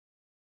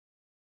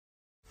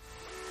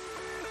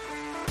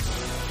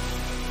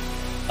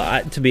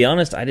To be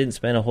honest, I didn't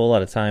spend a whole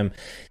lot of time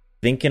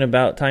thinking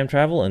about time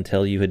travel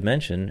until you had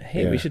mentioned,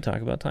 hey, we should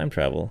talk about time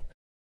travel.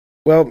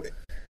 Well,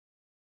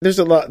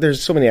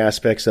 there's so many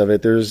aspects of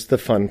it. There's the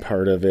fun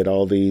part of it,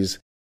 all these,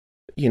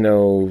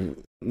 little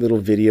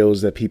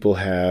videos that people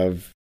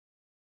have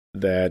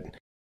that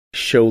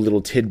show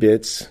little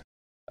tidbits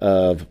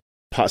of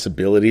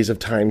possibilities of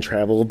time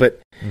travel,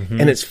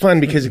 and it's fun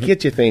because it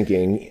gets you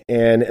thinking,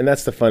 and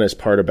that's the funnest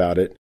part about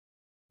it.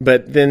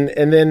 But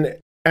then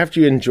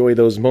after you enjoy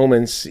those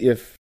moments,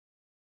 if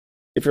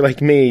you're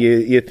like me,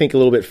 you think a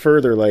little bit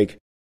further, like,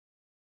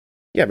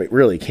 yeah, but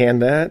really, can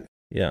that?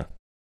 Yeah.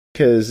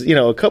 Because,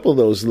 a couple of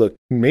those look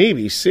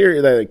maybe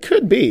serious, that it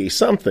could be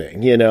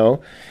something,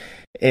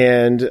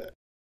 and,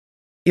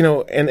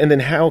 and then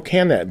how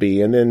can that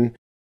be? And then,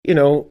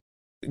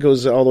 it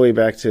goes all the way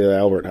back to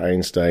Albert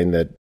Einstein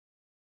that,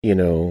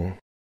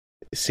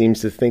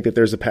 seems to think that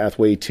there's a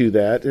pathway to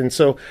that. And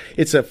so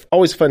it's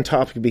always a fun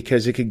topic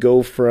because it could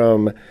go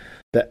from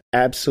the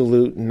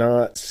absolute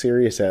not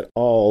serious at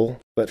all,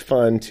 but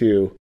fun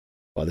to,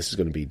 well, this is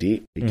going to be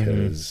deep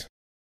because,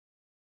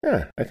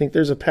 I think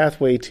there's a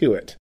pathway to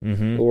it.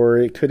 Or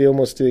it could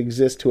almost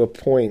exist to a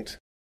point.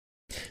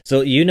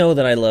 So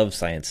that I love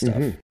science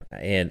stuff,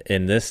 and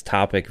this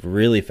topic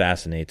really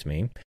fascinates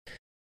me.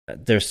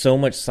 There's so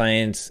much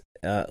science,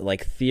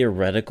 like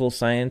theoretical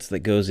science that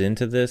goes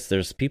into this.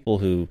 There's people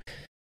who,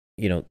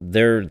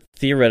 they're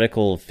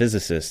theoretical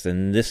physicists,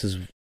 and this is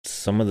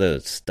some of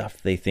the stuff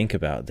they think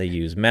about. They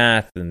use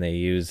math and they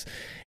use,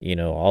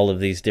 all of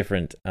these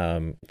different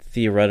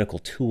theoretical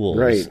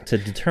tools to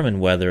determine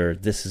whether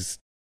this is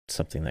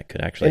something that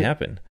could actually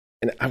happen.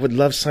 And I would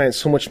love science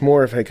so much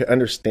more if I could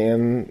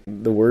understand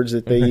the words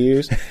that they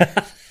use.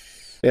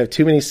 They have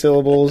too many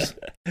syllables.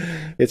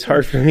 It's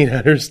hard for me to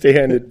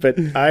understand it, but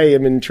I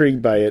am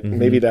intrigued by it.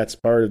 Maybe that's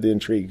part of the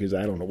intrigue because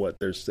I don't know what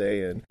they're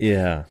saying.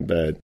 Yeah.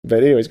 But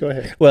anyways, go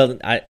ahead. Well,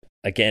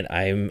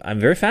 I'm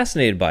very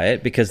fascinated by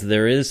it because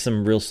there is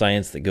some real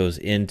science that goes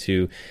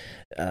into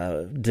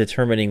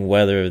determining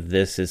whether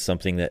this is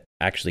something that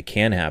actually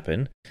can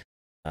happen.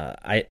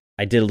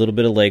 I did a little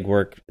bit of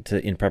legwork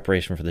in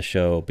preparation for the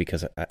show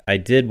because I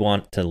did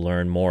want to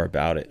learn more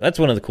about it. That's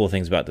one of the cool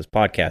things about this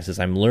podcast is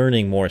I'm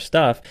learning more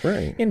stuff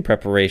in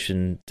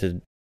preparation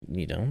to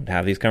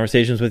have these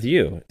conversations with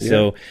you. Yeah.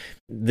 So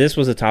this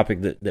was a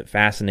topic that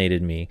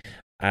fascinated me.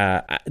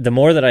 The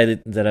more that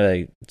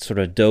I sort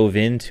of dove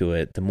into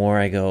it, the more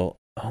I go,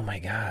 oh my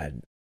God,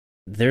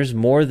 there's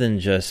more than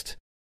just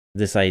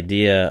this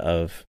idea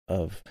of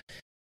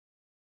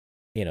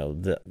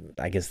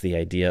the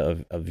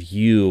idea of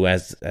you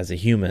as a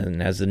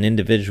human, as an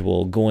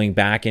individual going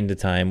back into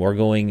time or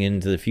going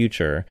into the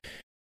future.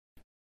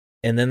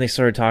 And then they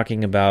started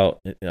talking about,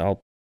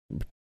 I'll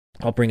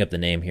bring up the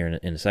name here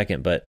in a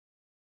second, but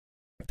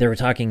they were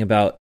talking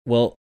about,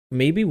 well,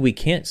 maybe we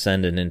can't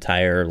send an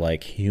entire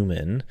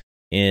human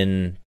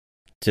in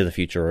to the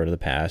future or to the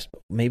past,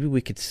 but maybe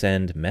we could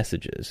send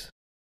messages.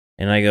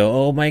 And I go,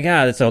 oh my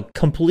God, it's a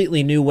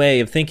completely new way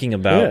of thinking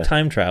about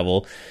time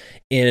travel.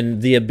 In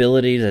the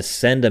ability to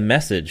send a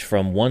message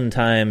from one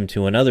time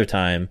to another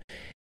time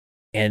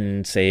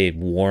and say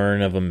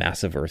warn of a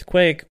massive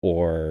earthquake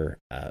or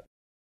a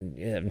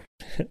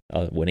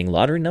winning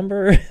lottery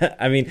number.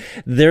 I mean,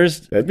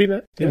 that'd be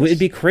nice. Yes. It'd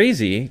be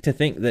crazy to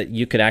think that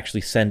you could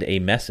actually send a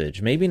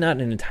message, maybe not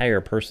an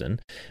entire person,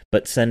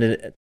 but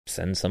send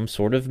some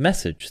sort of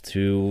message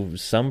to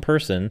some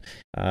person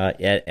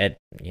at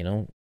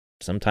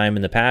sometime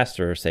in the past,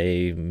 or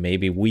say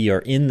maybe we are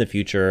in the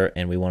future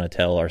and we want to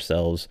tell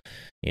ourselves,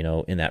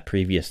 in that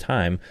previous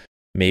time,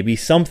 maybe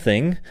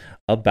something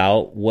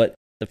about what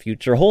the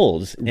future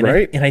holds. And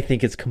I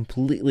think it's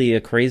completely a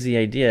crazy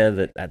idea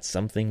that that's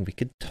something we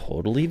could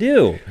totally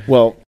do.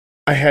 Well,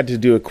 I had to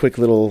do a quick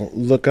little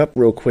look up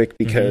real quick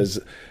because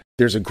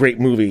there's a great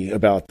movie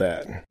about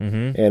that.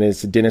 And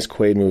it's a Dennis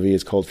Quaid movie.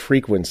 It's called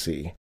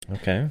Frequency.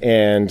 Okay.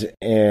 And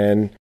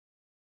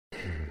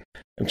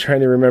I'm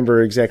trying to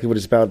remember exactly what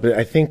it's about, but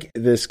I think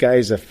this guy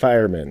is a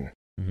fireman,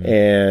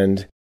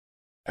 and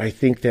I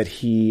think that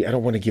I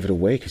don't want to give it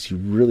away because you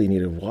really need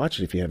to watch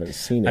it if you haven't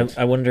seen it.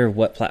 I wonder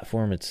what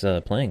platform it's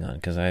playing on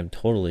because I'm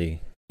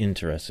totally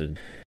interested.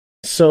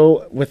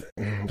 So,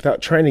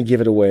 without trying to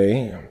give it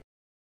away,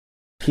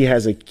 he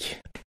has a...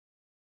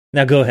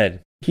 Now go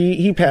ahead.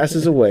 He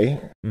passes away,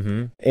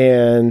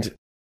 and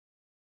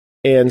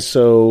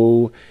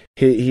so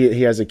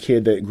he has a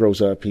kid that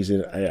grows up. He's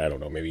in, I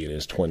don't know, maybe in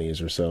his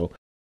 20s or so.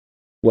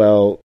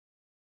 Well,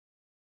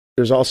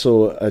 there's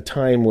also a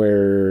time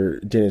where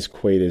Dennis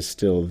Quaid is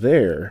still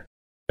there,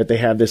 but they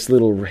have this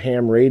little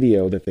ham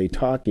radio that they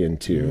talk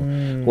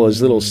into. Well, his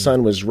little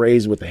son was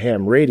raised with the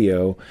ham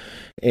radio,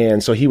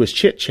 and so he was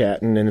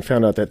chit-chatting and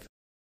found out that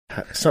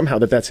somehow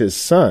that's his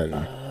son.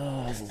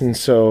 Oh. And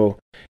so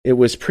it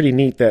was pretty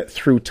neat that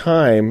through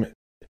time,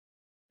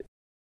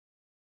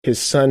 his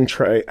son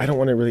tried... I don't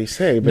want to really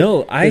say, but...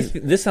 No,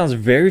 this sounds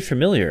very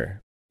familiar.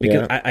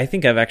 Because I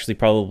think I've actually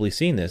probably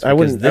seen this.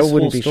 Because this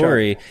whole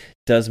story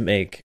does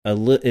make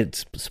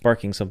it's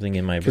sparking something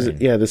in my brain.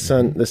 Yeah, the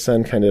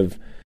son kind of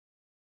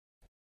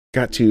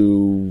got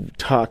to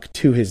talk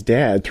to his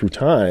dad through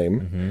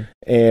time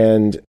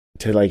and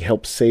to like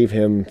help save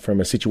him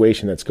from a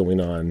situation that's going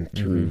on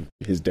through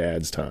his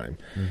dad's time.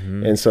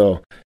 And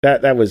so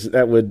that's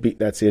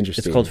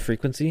interesting. It's called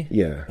Frequency?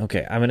 Yeah.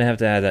 Okay, I'm going to have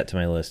to add that to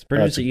my list.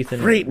 Producer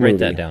Ethan, great write movie.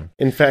 that down.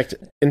 In fact,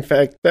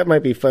 that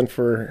might be fun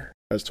for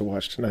us to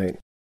watch tonight.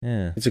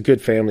 Yeah. It's a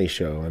good family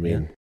show. I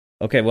mean,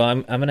 okay, well,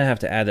 I'm going to have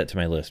to add that to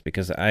my list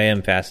because I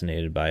am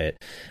fascinated by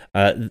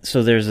it.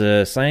 So there's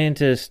a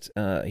scientist,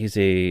 he's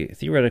a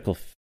theoretical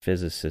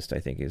physicist, I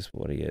think is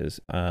what he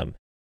is.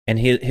 And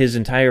his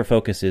entire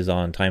focus is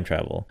on time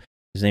travel.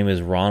 His name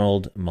is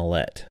Ronald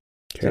Millett.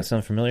 Does that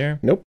sound familiar?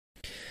 Nope.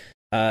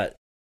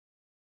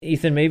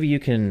 Ethan, maybe you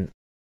can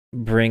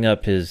bring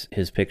up his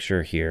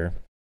picture here.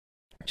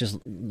 Just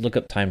look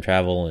up time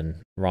travel and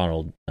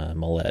Ronald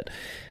Millett.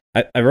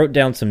 I wrote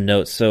down some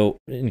notes, so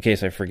in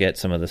case I forget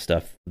some of the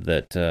stuff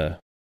that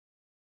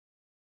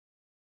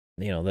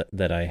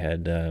that I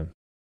had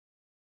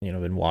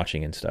been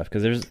watching and stuff,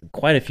 because there's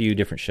quite a few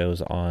different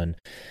shows on.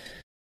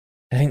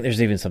 I think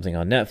there's even something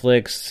on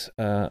Netflix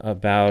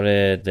about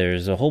it.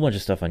 There's a whole bunch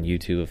of stuff on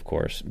YouTube, of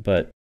course.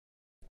 But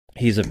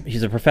he's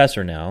a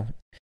professor now.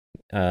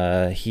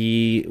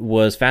 He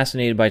was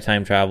fascinated by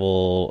time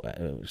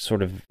travel,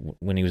 sort of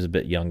when he was a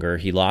bit younger.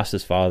 He lost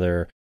his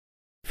father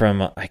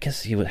from, I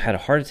guess he had a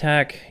heart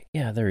attack.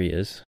 Yeah, there he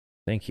is.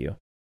 Thank you.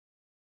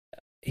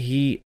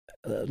 He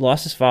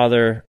lost his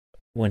father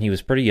when he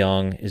was pretty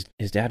young.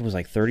 His dad was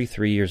like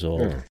 33 years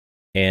old,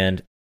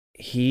 and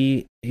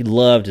he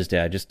loved his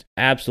dad, just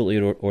absolutely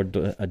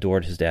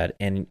adored his dad,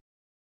 and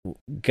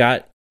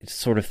got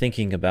sort of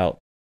thinking about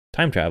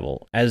time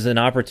travel as an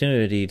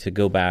opportunity to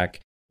go back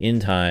in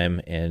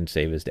time and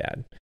save his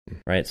dad,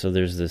 right? So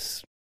there's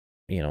this,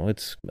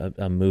 it's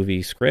a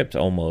movie script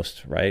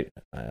almost, right?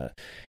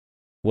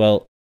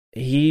 Well,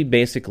 he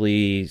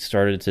basically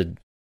started to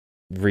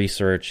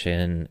research,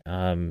 and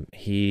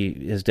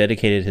he has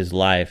dedicated his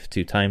life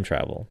to time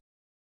travel.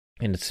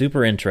 And it's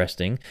super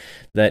interesting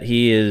that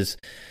he is,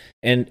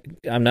 and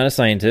I'm not a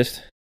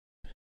scientist.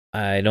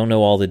 I don't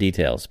know all the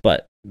details,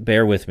 but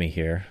bear with me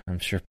here. I'm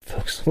sure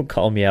folks will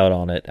call me out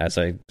on it as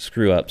I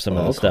screw up some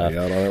of the stuff. I'll call you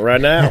out on it right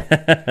now.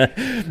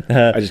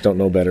 I just don't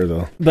know better,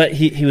 though. But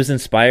he was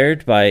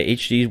inspired by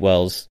H.G.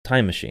 Wells'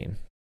 Time Machine.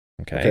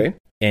 Okay.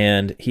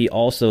 And he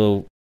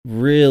also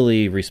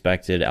really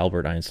respected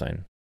Albert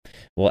Einstein.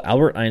 Well,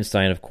 Albert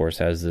Einstein, of course,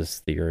 has this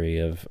theory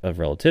of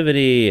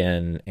relativity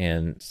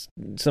and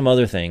some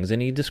other things,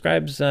 and he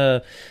describes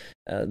the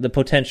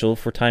potential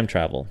for time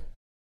travel.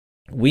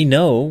 We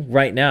know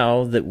right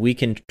now that we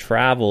can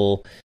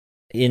travel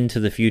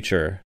into the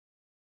future.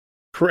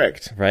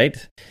 Correct.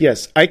 Right?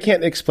 Yes, I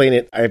can't explain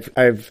it.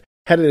 I've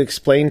had it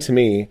explained to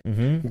me,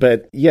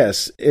 but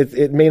yes,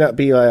 it may not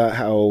be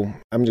how,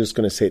 I'm just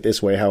going to say it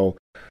this way, how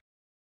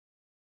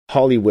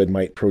Hollywood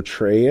might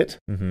portray it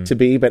to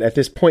be, but at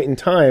this point in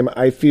time,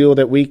 I feel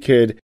that we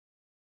could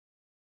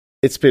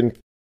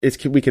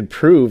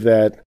prove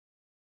that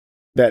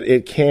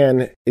it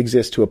can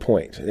exist to a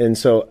point. And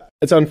so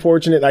it's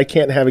unfortunate I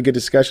can't have a good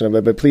discussion of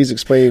it, but please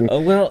explain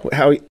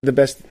how the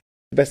best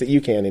that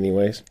you can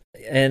anyways.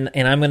 And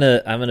I'm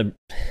gonna I'm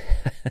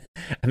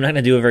not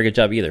gonna do a very good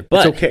job either.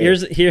 But it's okay.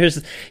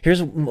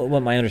 Here's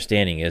what my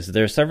understanding is.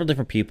 There are several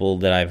different people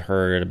that I've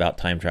heard about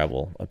time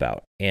travel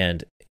about,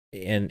 and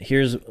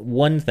here's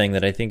one thing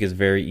that I think is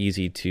very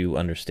easy to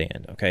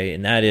understand, okay?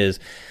 And that is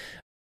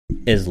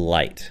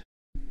light,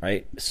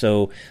 right?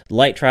 So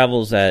light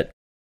travels at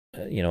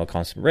a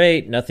constant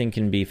rate. Nothing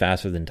can be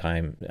faster than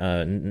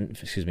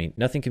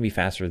nothing can be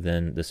faster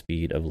than the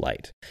speed of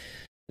light.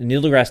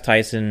 Neil deGrasse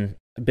Tyson,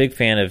 a big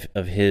fan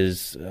of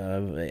his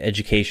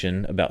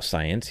education about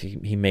science.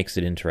 He makes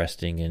it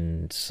interesting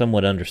and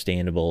somewhat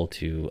understandable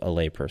to a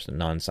layperson,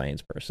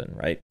 non-science person,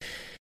 right?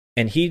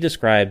 And he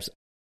describes,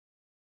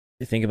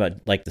 think about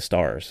like the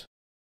stars.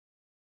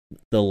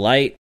 The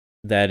light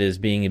that is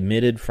being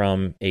emitted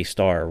from a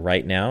star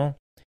right now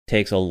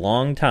takes a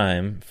long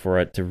time for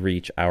it to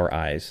reach our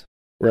eyes.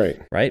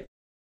 Right?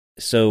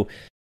 So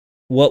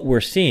what we're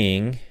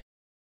seeing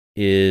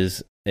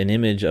is an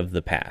image of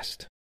the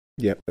past.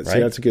 Yeah, but right? See,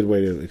 that's a good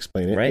way to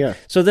explain it. Right? Yeah.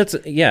 So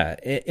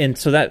and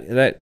so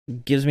that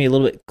gives me a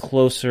little bit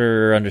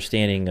closer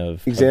understanding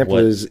of example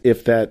is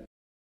if that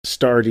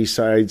star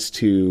decides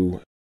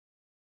to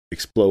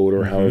explode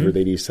or however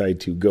they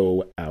decide to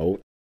go out,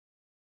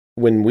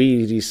 when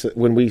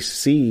we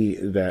see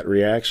that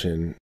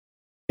reaction,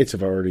 it's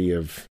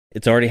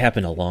already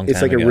happened a long time ago.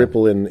 It's like a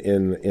ripple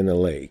in a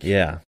lake.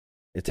 Yeah.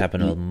 It's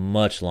happened a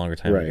much longer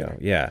time ago.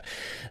 Yeah.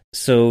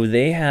 So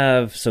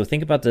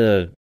think about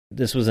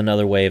this was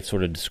another way of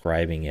sort of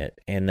describing it,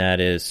 and that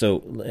is,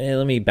 so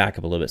let me back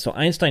up a little bit. So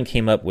Einstein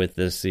came up with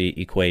this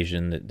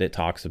equation that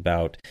talks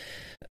about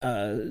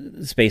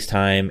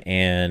space-time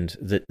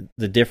and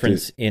the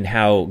difference in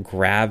how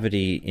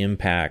gravity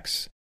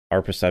impacts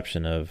our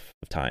perception of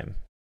time.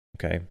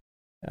 Okay.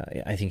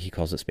 I think he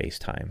calls it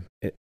space-time.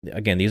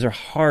 Again, these are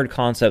hard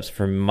concepts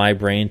for my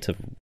brain to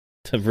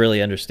to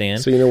really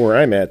understand. So you know where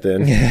I'm at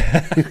then.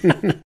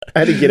 I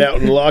had to get out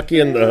and lock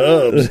in the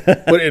hubs,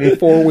 put it in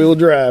 4-wheel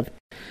drive.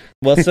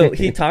 Well, so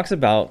he talks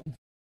about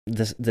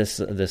this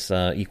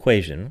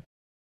equation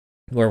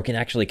where we can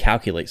actually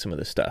calculate some of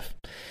this stuff.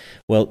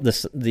 Well,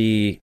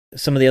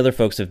 some of the other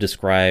folks have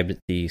described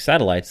the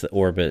satellites that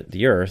orbit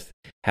the Earth,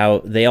 how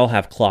they all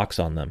have clocks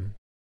on them,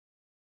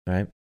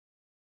 right?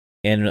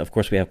 And of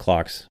course, we have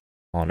clocks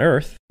on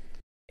Earth.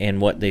 And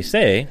what they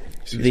say,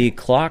 the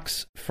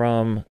clocks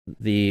from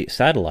the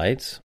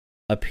satellites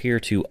appear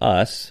to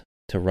us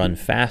to run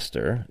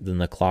faster than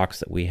the clocks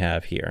that we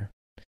have here.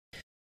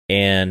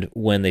 And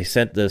when they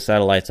set the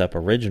satellites up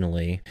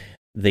originally,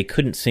 they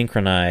couldn't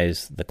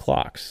synchronize the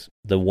clocks.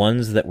 The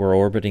ones that were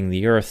orbiting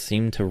the Earth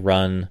seemed to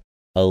run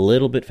a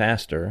little bit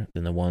faster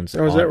than the ones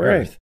on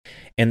Earth.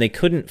 And they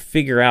couldn't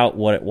figure out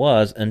what it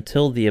was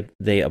until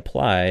they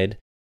applied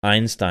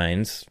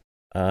Einstein's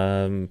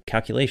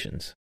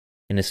calculations.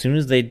 And as soon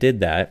as they did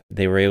that,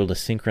 they were able to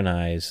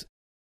synchronize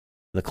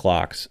the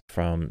clocks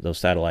from those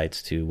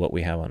satellites to what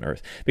we have on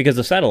Earth. Because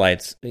the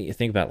satellites, you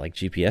think about like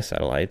GPS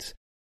satellites,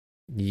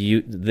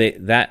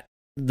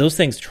 those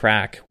things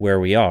track where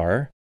we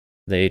are.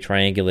 They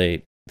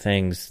triangulate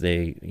things.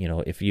 They,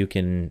 if you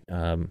can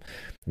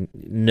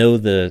know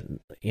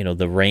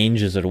the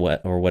ranges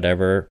or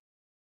whatever,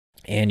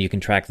 and you can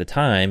track the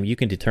time, you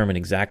can determine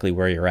exactly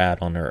where you're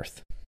at on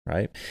Earth.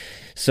 Right?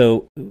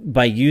 So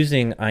by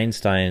using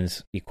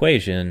Einstein's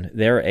equation,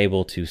 they're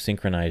able to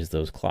synchronize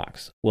those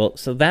clocks. Well,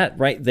 so that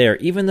right there,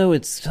 even though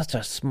it's such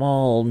a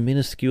small,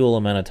 minuscule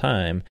amount of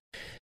time,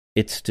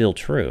 it's still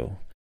true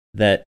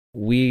that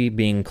we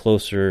being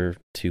closer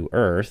to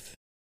Earth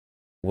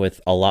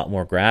with a lot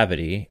more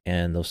gravity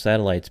and those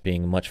satellites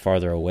being much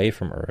farther away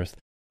from Earth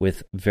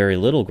with very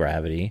little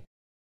gravity,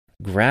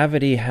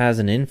 gravity has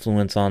an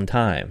influence on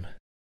time.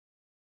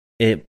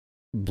 It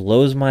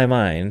blows my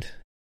mind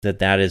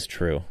that is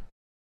true.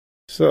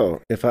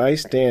 So if I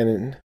stand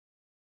and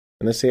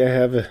let's say I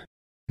have a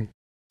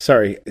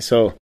so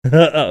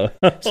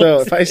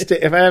if I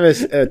have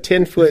a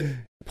 10-foot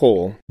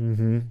pole,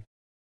 mm-hmm.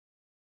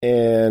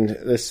 and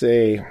let's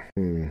say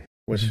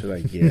what should I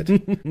get?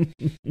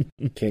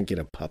 Can't get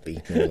a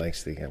puppy. No one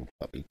likes to have a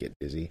puppy get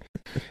busy.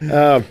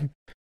 And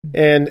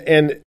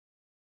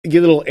get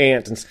a little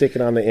ant and stick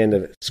it on the end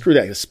of it. Screw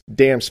that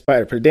damn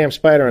spider. Put a damn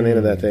spider on the end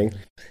of that thing.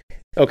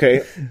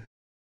 Okay.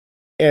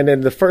 And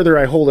then the further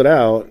I hold it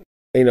out,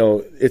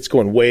 it's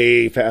going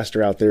way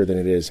faster out there than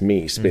it is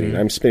me spinning. Mm-hmm.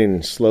 I'm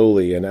spinning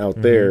slowly, and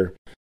out there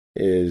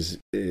is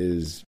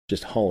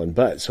just hauling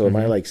butt. So am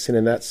I like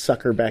sending that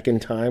sucker back in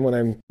time when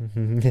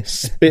I'm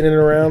spinning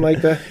around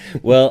like that?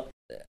 Well,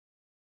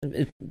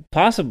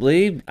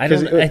 possibly. I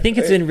think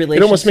it's in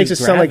relation. It almost makes to it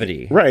sound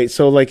gravity. Like right.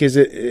 So like, is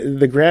it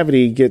the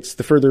gravity gets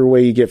the further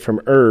away you get from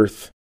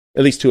Earth,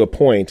 at least to a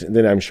point, and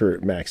then I'm sure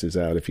it maxes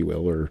out, if you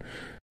will,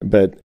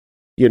 but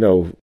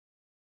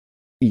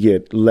you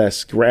get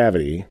less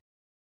gravity.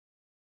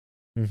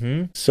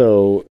 Mm-hmm.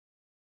 So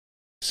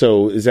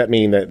does that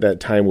mean that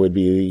time would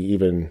be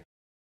even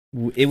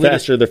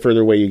faster the further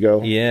away you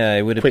go? Yeah,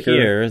 it would quicker?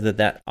 Appear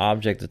that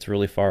object that's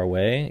really far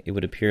away, it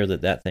would appear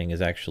that thing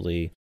is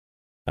actually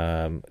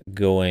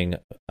going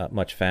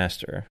much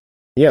faster.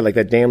 Yeah, like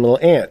that damn little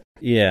ant.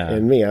 Yeah,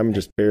 and me, I'm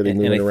just barely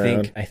moving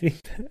around. I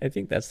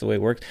think that's the way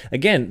it works.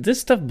 Again,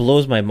 this stuff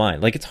blows my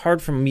mind. Like, it's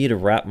hard for me to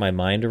wrap my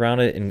mind around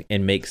it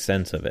and make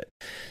sense of it.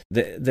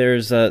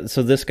 There's so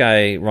this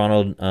guy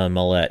Ronald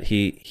Millett,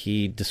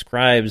 he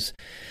describes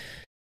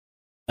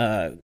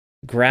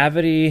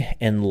gravity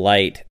and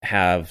light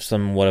have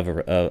somewhat of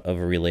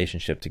a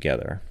relationship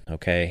together.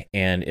 Okay,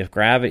 and if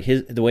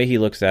the way he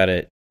looks at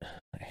it.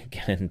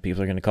 Again,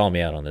 people are going to call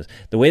me out on this.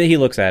 The way that he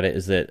looks at it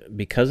is that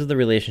because of the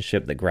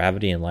relationship that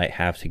gravity and light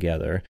have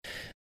together,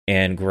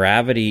 and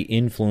gravity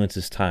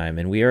influences time,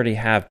 and we already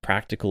have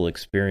practical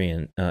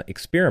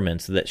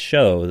experiments that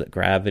show that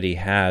gravity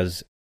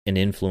has an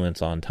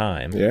influence on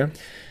time,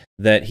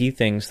 that he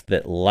thinks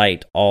that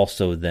light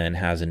also then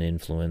has an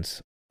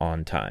influence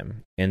on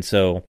time. And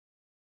so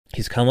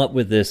he's come up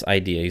with this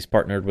idea. He's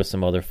partnered with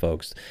some other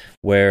folks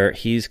where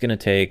he's going to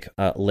take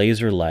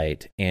laser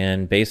light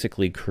and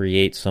basically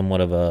create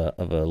somewhat of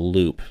a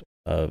loop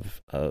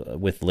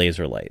with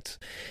laser lights.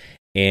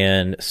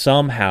 And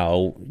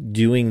somehow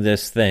doing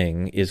this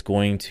thing is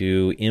going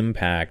to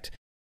impact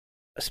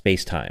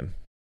space-time.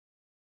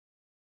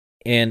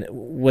 And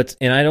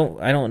I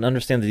don't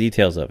understand the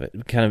details of it.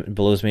 It kind of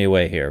blows me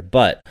away here.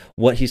 But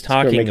what he's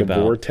talking about,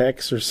 a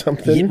vortex or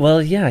something.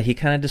 He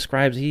kind of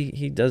describes.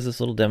 He does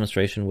this little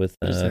demonstration with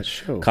a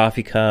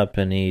coffee cup,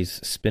 and he's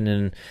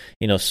spinning,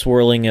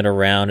 swirling it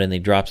around, and he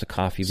drops a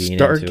coffee bean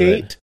Stargate? into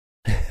it.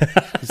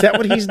 Is that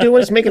what he's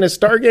doing? He's making a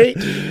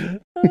Stargate?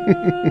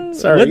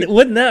 Sorry,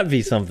 wouldn't that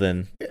be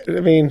something?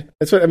 I mean,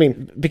 that's what I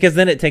mean. Because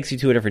then it takes you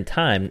to a different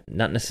time,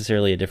 not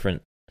necessarily a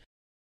different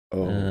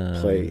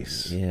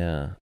place.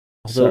 Yeah.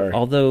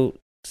 Although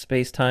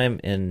space, time,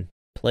 and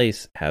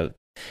place have,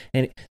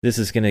 and this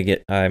is gonna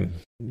get, I'm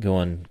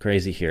going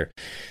crazy here.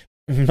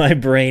 My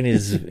brain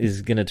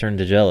is gonna turn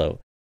to jello.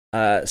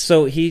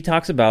 So he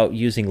talks about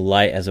using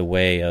light as a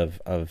way of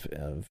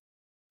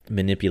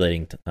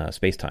manipulating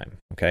space time.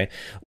 Okay,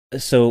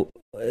 so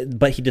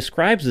but he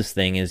describes this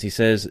thing as he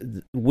says,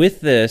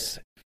 with this,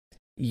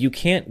 you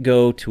can't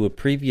go to a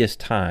previous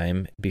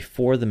time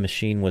before the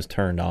machine was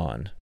turned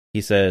on.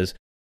 He says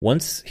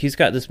once he's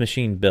got this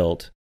machine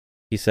built,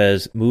 he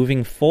says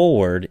moving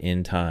forward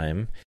in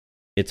time,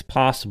 it's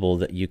possible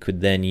that you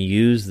could then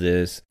use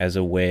this as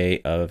a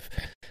way of,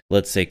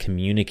 let's say,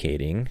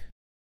 communicating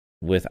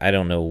with, I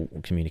don't know,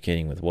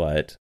 communicating with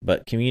what,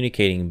 but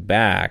communicating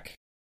back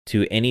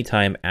to any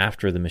time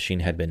after the machine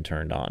had been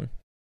turned on.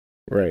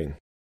 Right.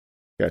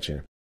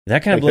 Gotcha.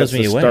 That kind of blows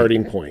me away.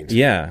 Starting point.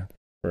 Yeah.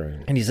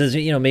 Right. And he says,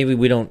 maybe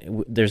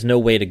there's no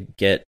way to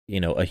get,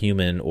 a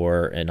human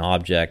or an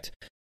object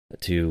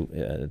to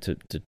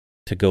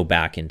go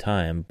back in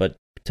time, but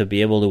to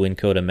be able to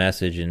encode a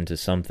message into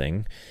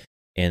something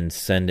and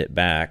send it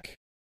back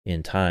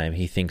in time,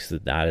 he thinks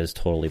that is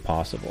totally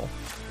possible.